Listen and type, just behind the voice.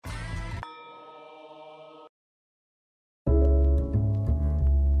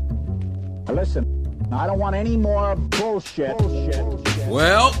Listen, I don't want any more bullshit.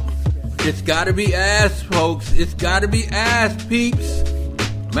 Well, it's got to be asked, folks. It's got to be asked, peeps.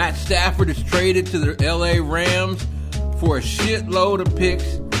 Matt Stafford is traded to the LA Rams for a shitload of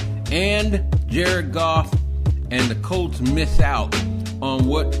picks and Jared Goff, and the Colts miss out on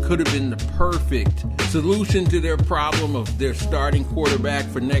what could have been the perfect solution to their problem of their starting quarterback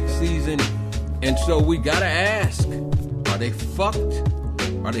for next season. And so we got to ask, are they fucked?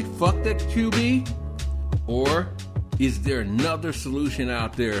 Are they fucked at QB? Or is there another solution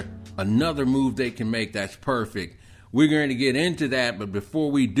out there, another move they can make that's perfect? We're going to get into that, but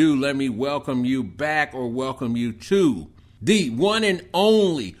before we do, let me welcome you back, or welcome you to the one and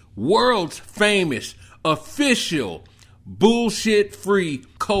only, world's famous, official, bullshit-free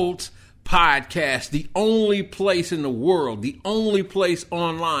Colts podcast. The only place in the world, the only place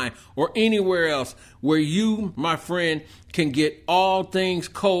online or anywhere else where you, my friend, can get all things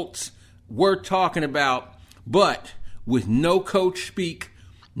Colts we're talking about, but with no coach speak,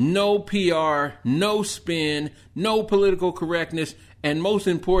 no PR, no spin, no political correctness, and most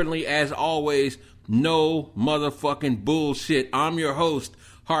importantly, as always, no motherfucking bullshit. I'm your host,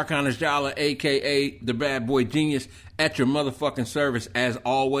 Harkon Ajala, a.k.a. the Bad Boy Genius, at your motherfucking service. As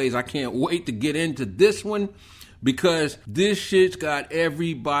always, I can't wait to get into this one because this shit's got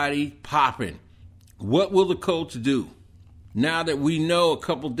everybody popping. What will the Colts do? Now that we know a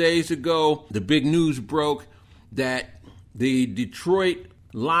couple days ago, the big news broke that the Detroit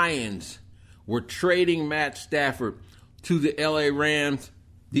Lions were trading Matt Stafford to the LA Rams.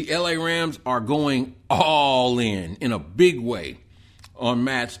 The LA Rams are going all in a big way on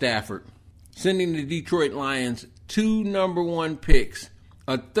Matt Stafford, sending the Detroit Lions 2 number 1 picks,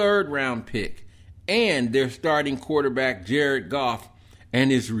 a 3rd round pick, and their starting quarterback Jared Goff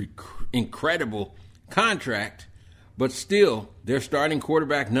and his incredible contract, but still their starting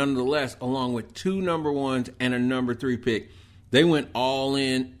quarterback nonetheless, along with 2 number 1s and a number 3 pick. They went all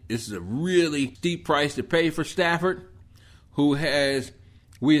in. This is a really steep price to pay for Stafford, who has,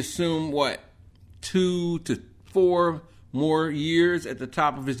 we assume, 2 to 4 more years at the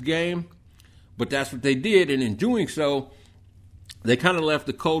top of his game. But that's what they did, and in doing so, they kind of left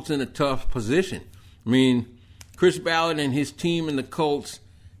the Colts in a tough position. I mean, Chris Ballard and his team and the Colts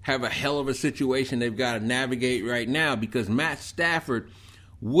have a hell of a situation they've got to navigate right now, because Matt Stafford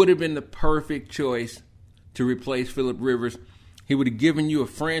would have been the perfect choice to replace Phillip Rivers. He would have given you a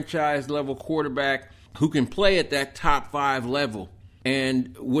franchise-level quarterback who can play at that top 5 level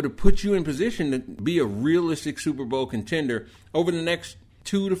and would have put you in position to be a realistic Super Bowl contender over the next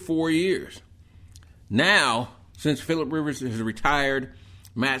 2 to 4 years. Now, since Phillip Rivers has retired,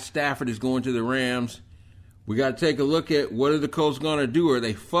 Matt Stafford is going to the Rams. We got to take a look at what are the Colts going to do. Are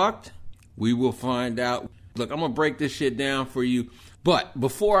they fucked? We will find out. Look, I'm going to break this shit down for you. But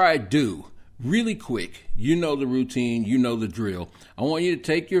before I do, really quick, you know the routine, you know the drill. I want you to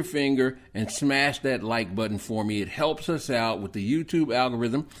take your finger and smash that like button for me. It helps us out with the YouTube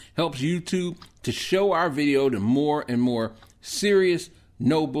algorithm, helps YouTube to show our video to more and more serious,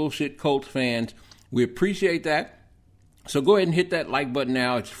 no bullshit Colts fans. We appreciate that. So go ahead and hit that like button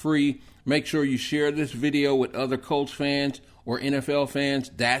now. It's free. Make sure you share this video with other Colts fans or NFL fans.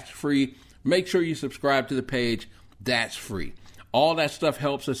 That's free. Make sure you subscribe to the page. That's free. All that stuff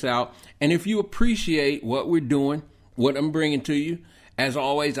helps us out. And if you appreciate what we're doing, what I'm bringing to you, as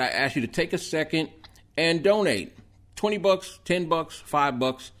always, I ask you to take a second and donate. $20, $10,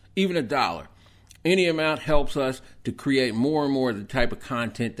 $5, even $1. Any amount helps us to create more and more of the type of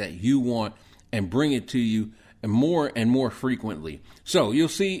content that you want and bring it to you and more frequently. So you'll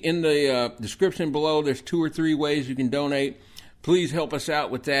see in the description below, there's 2 or 3 ways you can donate. Please help us out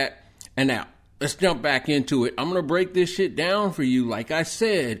with that. And now, let's jump back into it. I'm going to break this shit down for you, like I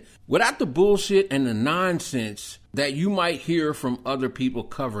said, without the bullshit and the nonsense that you might hear from other people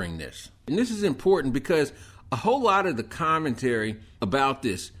covering this. And this is important because a whole lot of the commentary about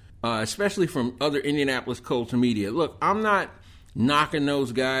this, especially from other Indianapolis Colts media. Look, I'm not knocking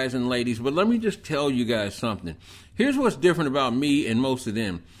those guys and ladies, but let me just tell you guys something. Here's what's different about me and most of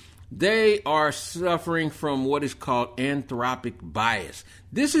them. They are suffering from what is called anthropic bias.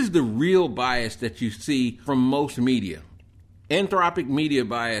 This is the real bias that you see from most media. Anthropic media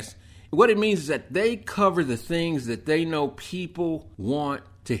bias, what it means is that they cover the things that they know people want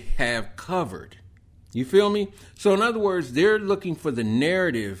to have covered. You feel me? So in other words, they're looking for the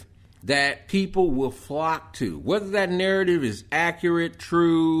narrative that people will flock to. Whether that narrative is accurate,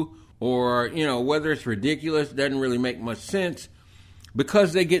 true, or, whether it's ridiculous, doesn't really make much sense.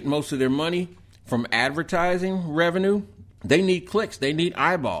 Because they get most of their money from advertising revenue, they need clicks, they need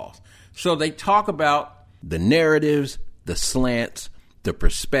eyeballs. So they talk about the narratives, the slants, the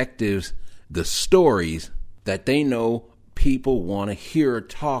perspectives the stories that they know people want to hear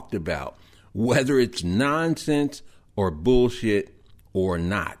talked about, whether it's nonsense or bullshit or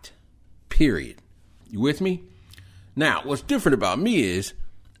not. Period. You with me? Now, what's different about me is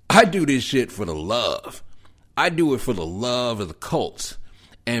I do this shit for the love. I do it for the love of the Colts.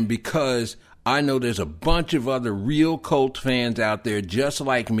 And because I know there's a bunch of other real Colts fans out there just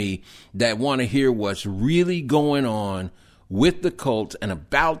like me that want to hear what's really going on with the Colts and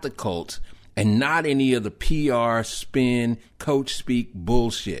about the Colts and not any of the PR, spin, coach speak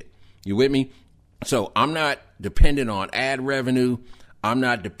bullshit. You with me? So I'm not dependent on ad revenue. I'm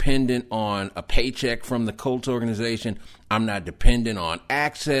not dependent on a paycheck from the Colts organization. I'm not dependent on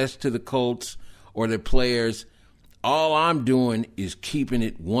access to the Colts or their players. All I'm doing is keeping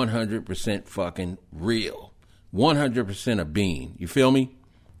it 100% fucking real. 100% a bean. You feel me?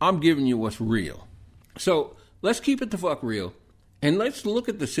 I'm giving you what's real. So let's keep it the fuck real. And let's look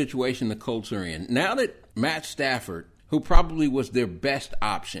at the situation the Colts are in. Now that Matt Stafford, who probably was their best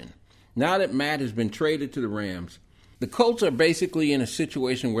option, now that Matt has been traded to the Rams, the Colts are basically in a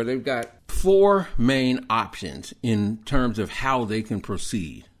situation where they've got four main options in terms of how they can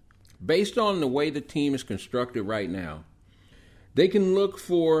proceed. Based on the way the team is constructed right now, they can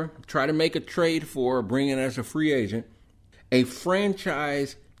try to make a trade for, or bring in as a free agent, a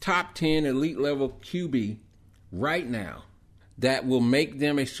franchise top 10 elite level QB right now that will make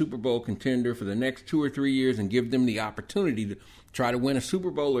them a Super Bowl contender for the next 2 or 3 years and give them the opportunity to try to win a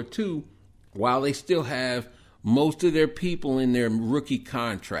Super Bowl or two while they still have most of their people in their rookie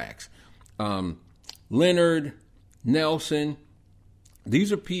contracts. Leonard, Nelson,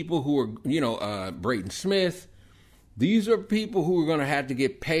 these are people who are, Brayton Smith. These are people who are going to have to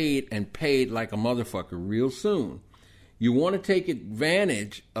get paid and paid like a motherfucker real soon. You want to take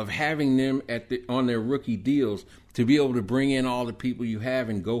advantage of having them on their rookie deals to be able to bring in all the people you have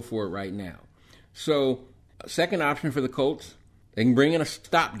and go for it right now. So, second option for the Colts, they can bring in a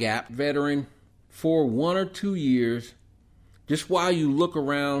stopgap veteran for 1 or 2 years, just while you look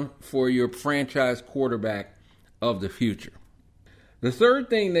around for your franchise quarterback of the future. The third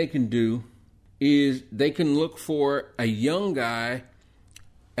thing they can do is they can look for a young guy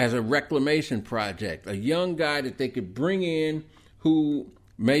as a reclamation project, a young guy that they could bring in who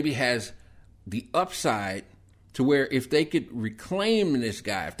maybe has the upside to where if they could reclaim this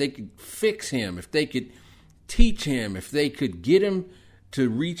guy, if they could fix him, if they could teach him, if they could get him to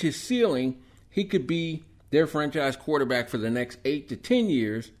reach his ceiling, he could be their franchise quarterback for the next 8 to 10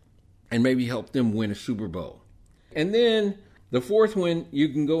 years and maybe help them win a Super Bowl. And then the fourth one, you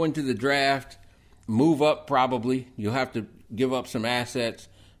can go into the draft, move up probably. You'll have to give up some assets,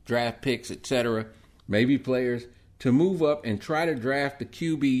 draft picks, etc., maybe players, to move up and try to draft the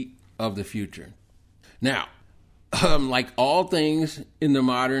QB of the future. Now, like all things in the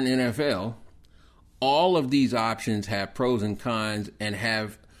modern NFL, all of these options have pros and cons and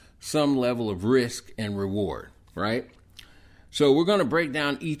have some level of risk and reward, right? So we're going to break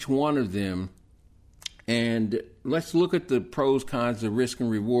down each one of them, and let's look at the pros, cons, the risk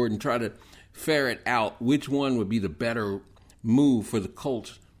and reward, and try to ferret out which one would be the better move for the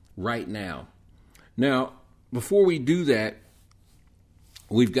Colts right now. Now, before we do that,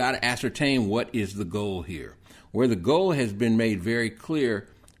 we've got to ascertain what is the goal here, where the goal has been made very clear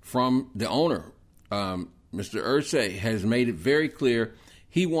from the owner. Mr. Irsay has made it very clear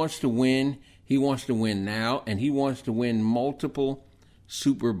he wants to win. He wants to win now, and he wants to win multiple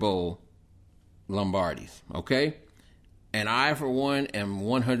Super Bowl Lombardis, okay? And I, for one, am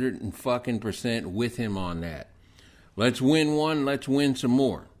 100% with him on that. Let's win one, let's win some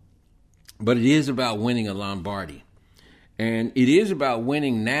more. But it is about winning a Lombardi. And it is about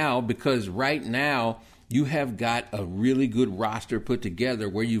winning now because right now you have got a really good roster put together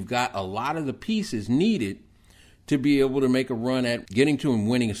where you've got a lot of the pieces needed to be able to make a run at getting to and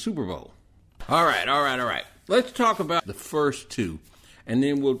winning a Super Bowl. All right. Let's talk about the first two, and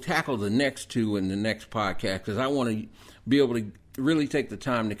then we'll tackle the next two in the next podcast because I want to be able to really take the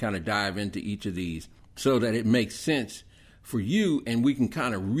time to kind of dive into each of these so that it makes sense for you and we can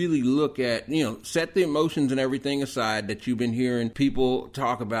kind of really look at, set the emotions and everything aside that you've been hearing people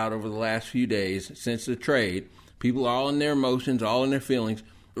talk about over the last few days since the trade. People all in their emotions, all in their feelings.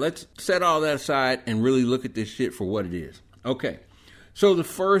 Let's set all that aside and really look at this shit for what it is. Okay, so the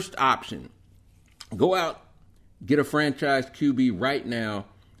first option, go out, get a franchise QB right now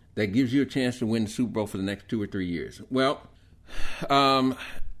that gives you a chance to win the Super Bowl for the next 2 or 3 years. Well,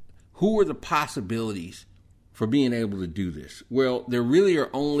 who are the possibilities for being able to do this? Well, there really are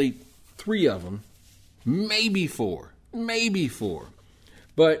only 3 of them, maybe 4.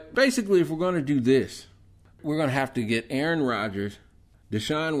 But basically, if we're going to do this, we're going to have to get Aaron Rodgers,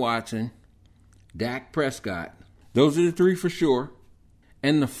 Deshaun Watson, Dak Prescott. Those are the three for sure.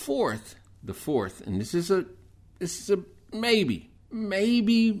 And the fourth, and this is a maybe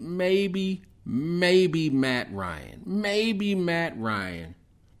Matt Ryan. Maybe Matt Ryan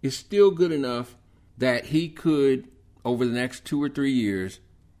is still good enough that he could, over the next 2 or 3 years,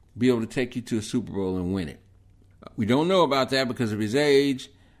 be able to take you to a Super Bowl and win it. We don't know about that because of his age,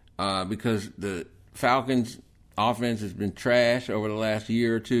 because the Falcons' offense has been trash over the last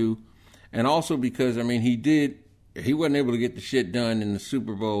year or two, and also because, he wasn't able to get the shit done in the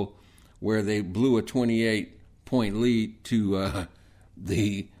Super Bowl where they blew a 28-point lead to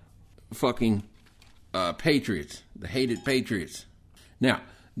the fucking Patriots, the hated Patriots. Now,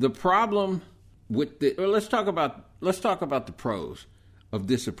 the problem with let's talk about the pros of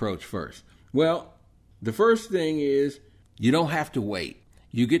this approach first. Well, the first thing is you don't have to wait.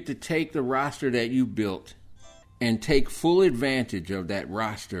 You get to take the roster that you built and take full advantage of that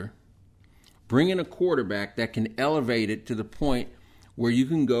roster. Bring in a quarterback that can elevate it to the point where you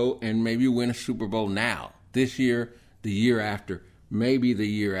can go and maybe win a Super Bowl now, this year, the year after, maybe the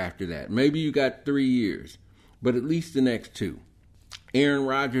year after that. Maybe you got 3 years, but at least the next 2. Aaron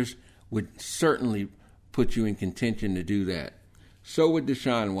Rodgers would certainly put you in contention to do that. So would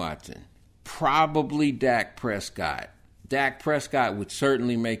Deshaun Watson. Probably Dak Prescott. Dak Prescott would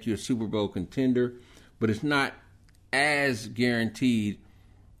certainly make you a Super Bowl contender, but it's not as guaranteed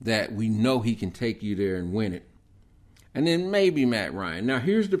that we know he can take you there and win it. And then maybe Matt Ryan. Now,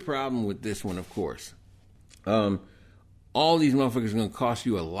 here's the problem with this one, of course. All these motherfuckers are going to cost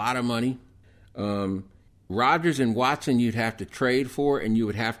you a lot of money. Rodgers and Watson you'd have to trade for, and you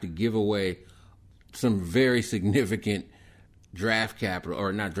would have to give away some very significant draft capital,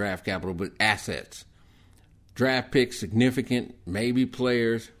 or not draft capital, but assets. Draft picks, significant, maybe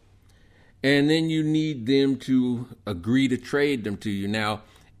players. And then you need them to agree to trade them to you. Now,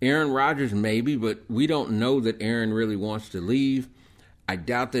 Aaron Rodgers maybe, but we don't know that Aaron really wants to leave. I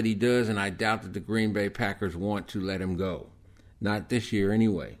doubt that he does, and I doubt that the Green Bay Packers want to let him go. Not this year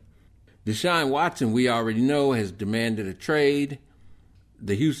anyway. Deshaun Watson, we already know, has demanded a trade.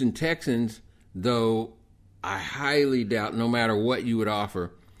 The Houston Texans, though, I highly doubt, no matter what you would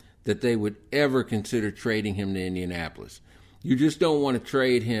offer, that they would ever consider trading him to Indianapolis. You just don't want to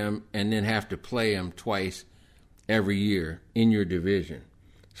trade him and then have to play him twice every year in your division.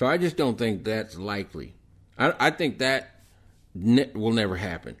 So I just don't think that's likely. I think that will never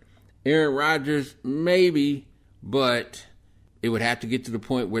happen. Aaron Rodgers, maybe, but it would have to get to the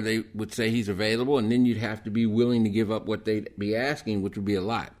point where they would say he's available, and then you'd have to be willing to give up what they'd be asking, which would be a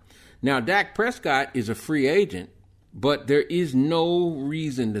lot. Now, Dak Prescott is a free agent, but there is no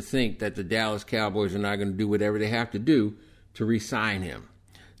reason to think that the Dallas Cowboys are not going to do whatever they have to do to re-sign him.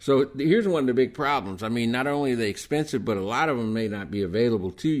 So here's one of the big problems. Not only are they expensive, but a lot of them may not be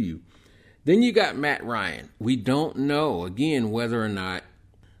available to you. Then you got Matt Ryan. We don't know, again, whether or not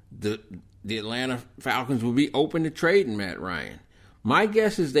the Atlanta Falcons will be open to trading Matt Ryan. My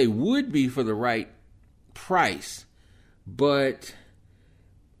guess is they would be for the right price. But,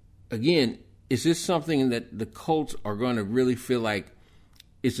 again, is this something that the Colts are going to really feel like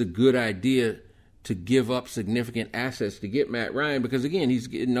it's a good idea to give up significant assets to get Matt Ryan? Because, again, he's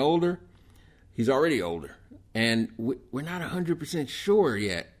getting older. He's already older. And we're not 100% sure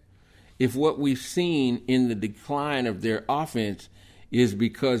yet if what we've seen in the decline of their offense is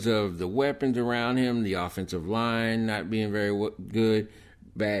because of the weapons around him, the offensive line not being very good,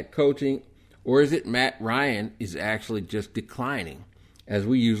 bad coaching, or is it Matt Ryan is actually just declining, as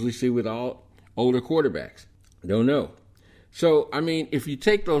we usually see with all older quarterbacks? Don't know. So, if you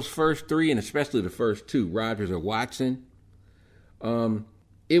take those first 3, and especially the first 2, Rodgers or Watson,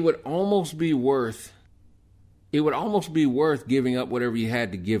 it would almost be worth giving up whatever you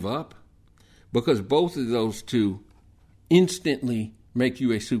had to give up, because both of those 2 instantly make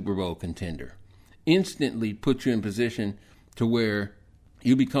you a Super Bowl contender, instantly put you in position to where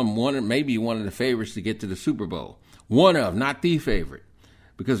you become maybe one of the favorites to get to the Super Bowl. One of, not the favorite.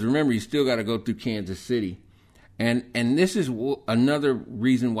 Because remember, you still got to go through Kansas City. And this is another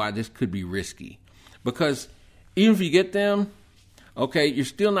reason why this could be risky. Because even if you get them, okay, you're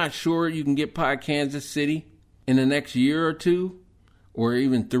still not sure you can get by Kansas City in the next year or 2 or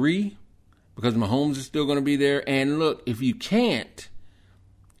even 3, because Mahomes is still going to be there. And look, if you can't,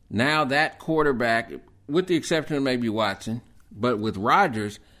 now that quarterback, with the exception of maybe Watson, but with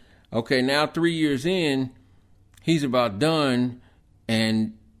Rodgers, okay, now 3 years in, he's about done,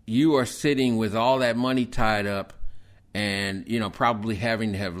 and you are sitting with all that money tied up and, probably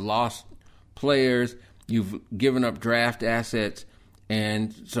having to have lost players. You've given up draft assets.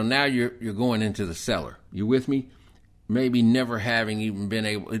 And so now you're going into the cellar. You with me? maybe never having even been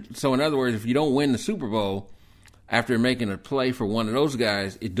able. So in other words, if you don't win the Super Bowl after making a play for one of those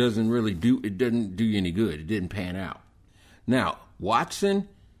guys, it doesn't do you any good. It didn't pan out. Now, Watson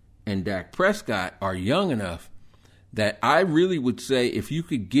and Dak Prescott are young enough that I really would say if you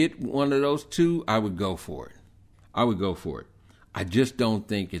could get one of those two, I would go for it. I just don't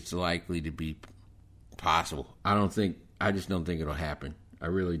think it's likely to be possible. I just don't think it'll happen. I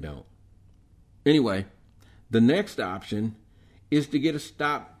really don't. Anyway, the next option is to get a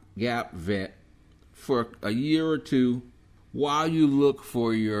stopgap vet for a year or two while you look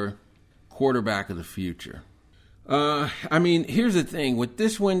for your quarterback of the future. Here's the thing. With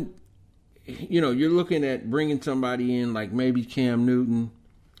this one, you're looking at bringing somebody in like maybe Cam Newton,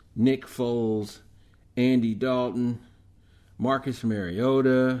 Nick Foles, Andy Dalton, Marcus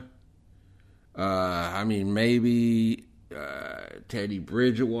Mariota, maybe Teddy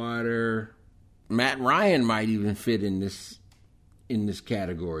Bridgewater. Matt Ryan might even fit in this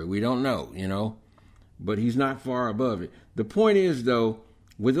category. We don't know, but he's not far above it. The point is, though,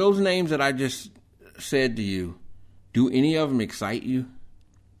 with those names that I just said to you, do any of them excite you?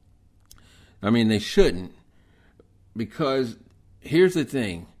 They shouldn't, because here's the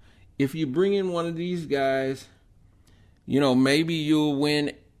thing. If you bring in one of these guys, maybe you'll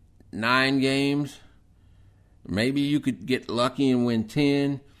win 9 games. Maybe you could get lucky and win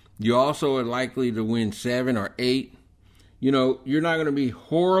 10. You also are likely to win 7 or 8. You're not going to be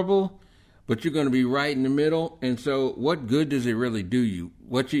horrible, but you're going to be right in the middle. And so what good does it really do you?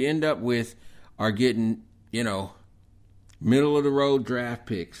 What you end up with are getting, middle-of-the-road draft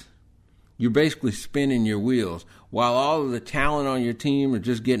picks. You're basically spinning your wheels while all of the talent on your team are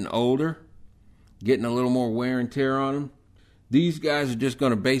just getting older, getting a little more wear and tear on them. These guys are just going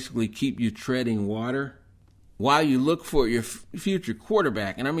to basically keep you treading water while you look for your future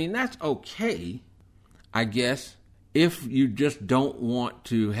quarterback. And that's okay, I guess, if you just don't want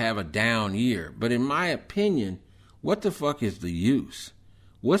to have a down year. But in my opinion, what the fuck is the use?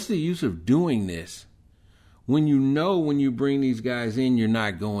 What's the use of doing this when when you bring these guys in, you're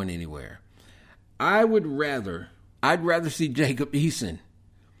not going anywhere? I'd rather see Jacob Eason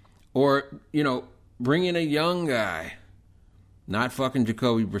or, bring in a young guy, not fucking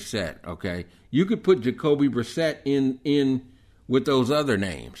Jacoby Brissett, okay? You could put Jacoby Brissett in with those other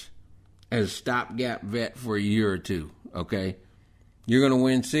names as a stopgap vet for a year or two, okay? You're going to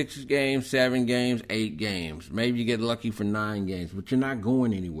win 6 games, 7 games, 8 games. Maybe you get lucky for 9 games, but you're not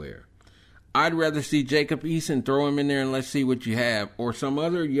going anywhere. I'd rather see Jacob Eason, throw him in there and let's see what you have, or some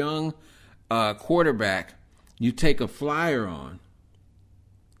other young quarterback you take a flyer on.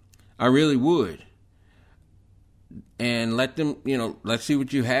 I really would. And let them, let's see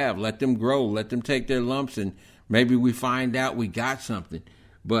what you have. Let them grow. Let them take their lumps, and maybe we find out we got something.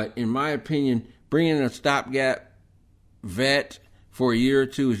 But in my opinion, bringing in a stopgap vet for a year or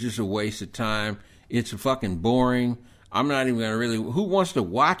two is just a waste of time. It's fucking boring. I'm not even going to really... Who wants to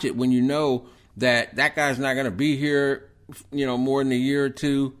watch it when you know that guy's not going to be here, more than a year or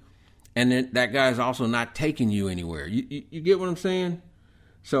two, and then that guy's also not taking you anywhere? You get what I'm saying?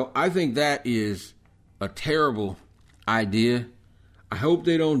 So I think that is a terrible idea. I hope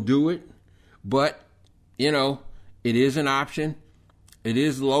they don't do it, but, it is an option. It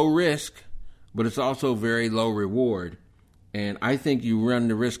is low risk, but it's also very low reward. And I think you run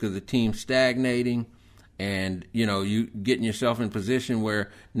the risk of the team stagnating and, you getting yourself in position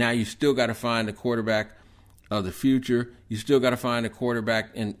where now you still got to find a quarterback of the future. You still got to find a quarterback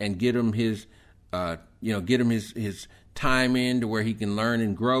and get him his time in to where he can learn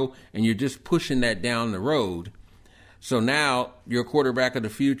and grow, and you're just pushing that down the road. So now your quarterback of the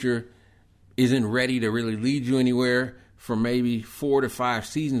future isn't ready to really lead you anywhere for maybe 4 to 5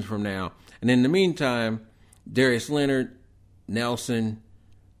 seasons from now. And in the meantime, Darius Leonard, Nelson,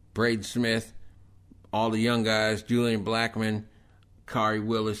 Braden Smith, all the young guys, Julian Blackmon, Kari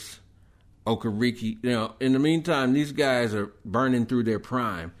Willis, Okereke, in the meantime, these guys are burning through their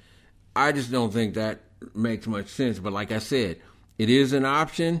prime. I just don't think that makes much sense. But like I said, it is an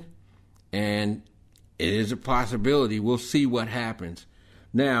option and it is a possibility. We'll see what happens.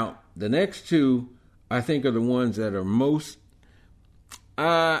 Now, the next two, I think, are the ones that are most,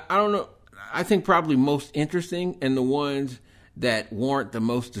 I don't know, I think probably most interesting, and the ones that warrant the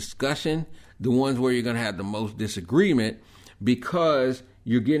most discussion, the ones where you're going to have the most disagreement, because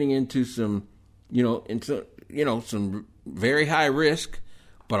you're getting into some, some very high risk,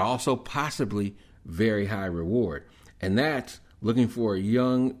 but also possibly very high reward. And that's looking for a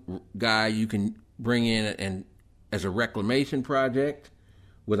young guy you can bring in and as a reclamation project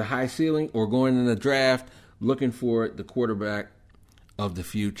with a high ceiling, or going in the draft looking for the quarterback of the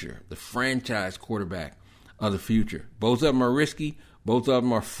future, the franchise quarterback of the future. Both of them are risky. Both of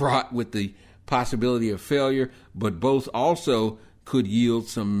them are fraught with the possibility of failure, but both also could yield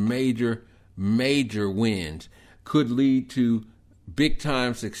some major wins, could lead to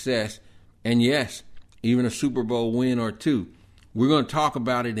big-time success, and yes, even a Super Bowl win or two. We're going to talk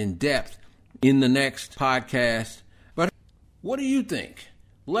about it in depth in the next podcast. But what do you think?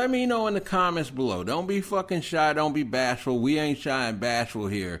 Let me know in the comments below. Don't be fucking shy. Don't be bashful. We ain't shy and bashful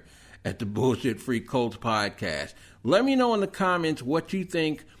here at the Bullshit Free Colts podcast. Let me know in the comments what you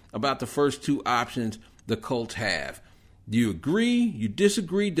think about the first two options the Colts have. Do you agree? You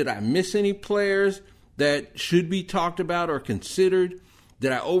disagree? Did I miss any players that should be talked about or considered?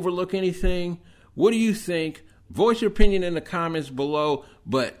 Did I overlook anything? What do you think? Voice your opinion in the comments below.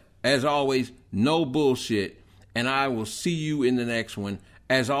 But as always, no bullshit. And I will see you in the next one.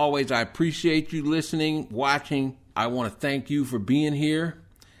 As always, I appreciate you listening, watching. I want to thank you for being here.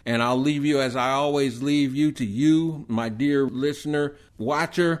 And I'll leave you, as I always leave you, to you, my dear listener,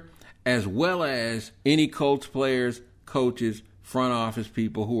 watcher, as well as any Colts players, coaches, front office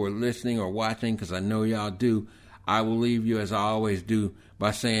people who are listening or watching, because I know y'all do. I will leave you, as I always do,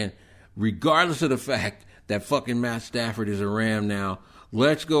 by saying, regardless of the fact that fucking Matt Stafford is a Ram now,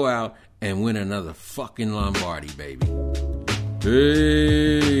 let's go out and win another fucking Lombardi, baby.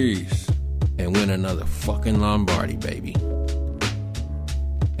 Peace. And win another fucking Lombardi, baby.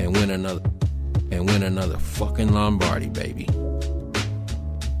 And win another fucking Lombardi, baby.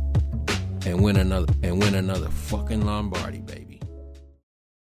 And win another fucking Lombardi, baby.